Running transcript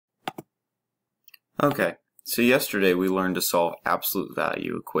Okay, so yesterday we learned to solve absolute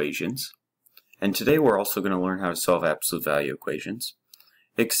value equations, and today we're also going to learn how to solve absolute value equations,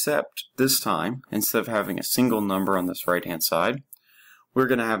 except this time, instead of having a single number on this right-hand side, we're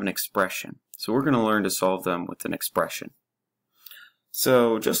going to have an expression. So we're going to learn to solve them with an expression.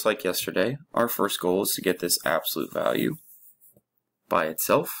 So just like yesterday, our first goal is to get this absolute value by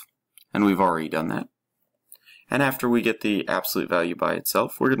itself, and we've already done that. And after we get the absolute value by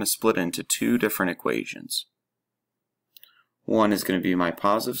itself, we're going to split it into two different equations. One is going to be my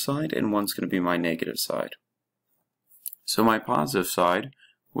positive side, and one's going to be my negative side. So my positive side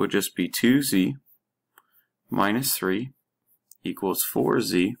would just be 2z minus 3 equals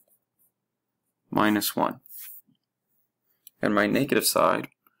 4z minus 1. And my negative side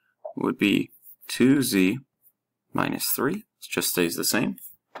would be 2z minus 3. It just stays the same.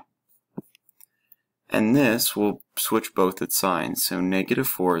 And this will switch both its signs, so negative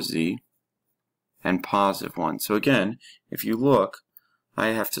 4z and positive 1. So again, if you look, I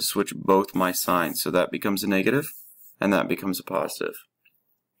have to switch both my signs, so that becomes a negative and that becomes a positive.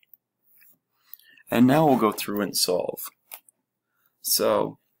 And now we'll go through and solve.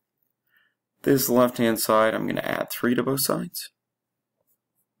 So this left-hand side, I'm going to add 3 to both sides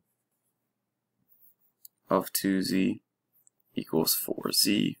of 2z equals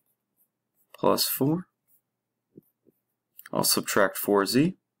 4z plus 4. I'll subtract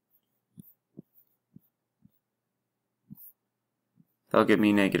 4z. That'll give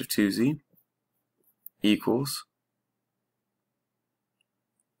me negative 2z equals,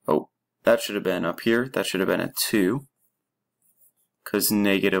 that should have been up here, that should have been a 2, because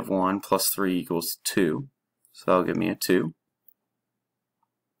negative 1 plus 3 equals 2, so that'll give me a 2.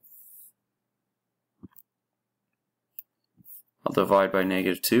 I'll divide by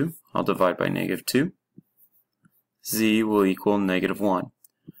negative 2, I'll divide by negative 2. Z will equal negative 1.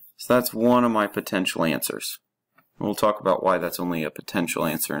 So that's one of my potential answers. We'll talk about why that's only a potential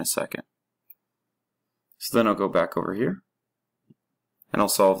answer in a second. So then I'll go back over here, and I'll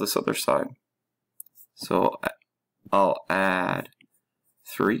solve this other side. So I'll add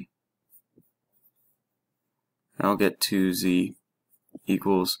 3, and I'll get 2z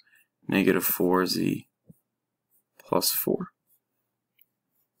equals negative 4z plus 4.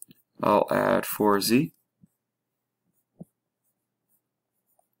 I'll add 4z.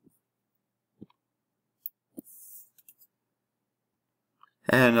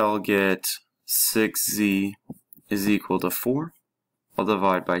 And I'll get 6z is equal to 4. I'll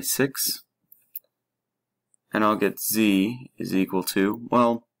divide by 6. And I'll get z is equal to,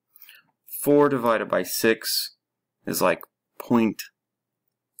 well, 4 divided by 6 is like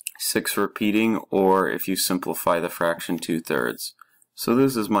 0.6 repeating, or if you simplify the fraction 2/3. So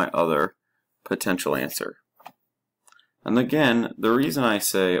this is my other potential answer. And again, the reason I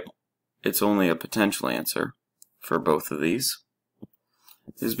say it's only a potential answer for both of these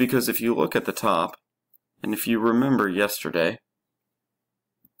is because if you look at the top, and if you remember yesterday,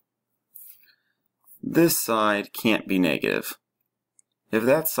 this side can't be negative. If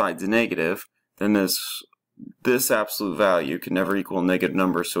that side's negative, then this absolute value can never equal a negative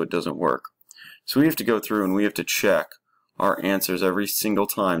number, so it doesn't work. So we have to go through and we have to check our answers every single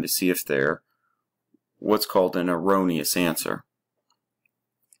time to see if they're what's called an erroneous answer.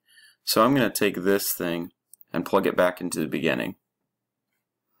 So I'm going to take this thing and plug it back into the beginning.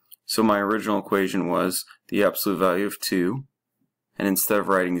 So my original equation was the absolute value of 2, and instead of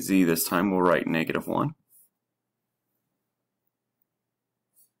writing z this time, we'll write negative 1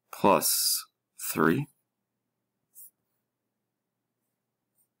 plus 3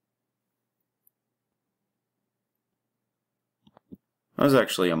 that was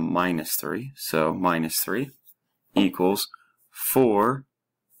actually a minus 3, so minus 3 equals 4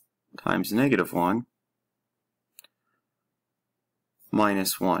 times negative 1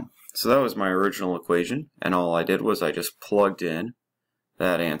 minus 1. So that was my original equation, and all I did was I just plugged in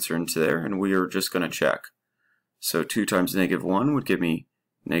that answer into there, and we are just going to check. So 2 times negative 1 would give me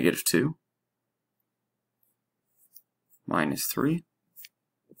negative 2 minus 3.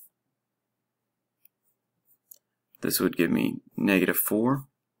 This would give me negative 4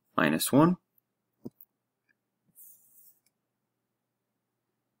 minus 1.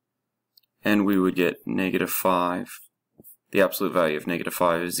 And we would get negative 5. The absolute value of negative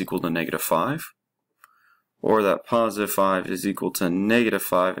 5 is equal to negative 5. Or that positive 5 is equal to negative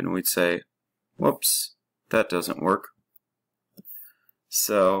 5, and we'd say, whoops, that doesn't work.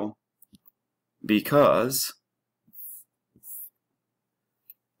 So, because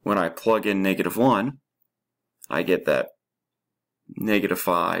when I plug in negative 1, I get that negative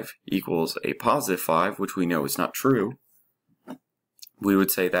 5 equals a positive 5, which we know is not true, we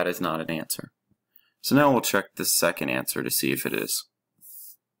would say that is not an answer. So now we'll check the second answer to see if it is.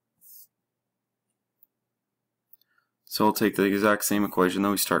 So I'll take the exact same equation that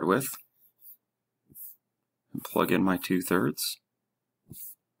we started with and plug in my 2/3.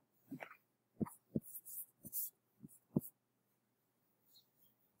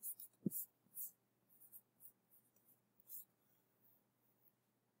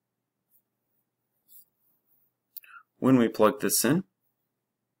 When we plug this in,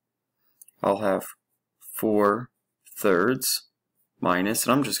 I'll have 4/3 minus,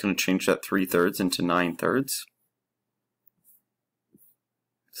 and I'm just going to change that 3/3 into 9/3.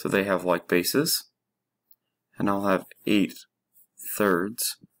 So they have like bases. And I'll have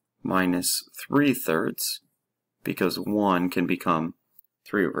 8/3 minus 3/3, because 1 can become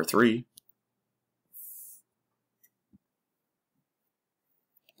 3/3.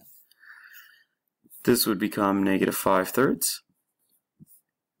 This would become -5/3.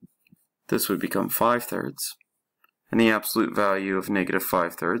 This would become 5/3. And the absolute value of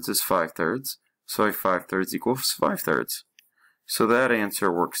 -5/3 is 5/3. So 5/3 equals 5/3. So that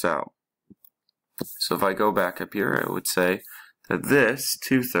answer works out. So if I go back up here, I would say that this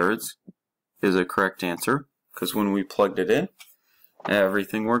 2/3 is a correct answer, because when we plugged it in,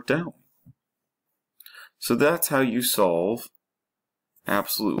 everything worked out. So that's how you solve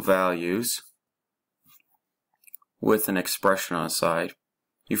absolute values with an expression on a side.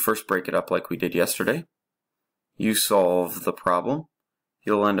 You first break it up like we did yesterday. You solve the problem.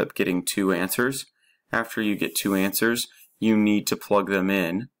 You'll end up getting 2 answers. After you get 2 answers, you need to plug them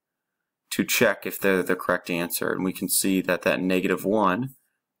in to check if they're the correct answer. And we can see that that -1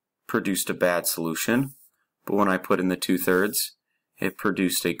 produced a bad solution, but when I put in the 2/3, it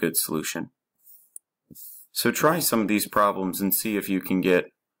produced a good solution. So try some of these problems and see if you can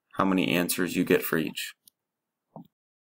get how many answers you get for each.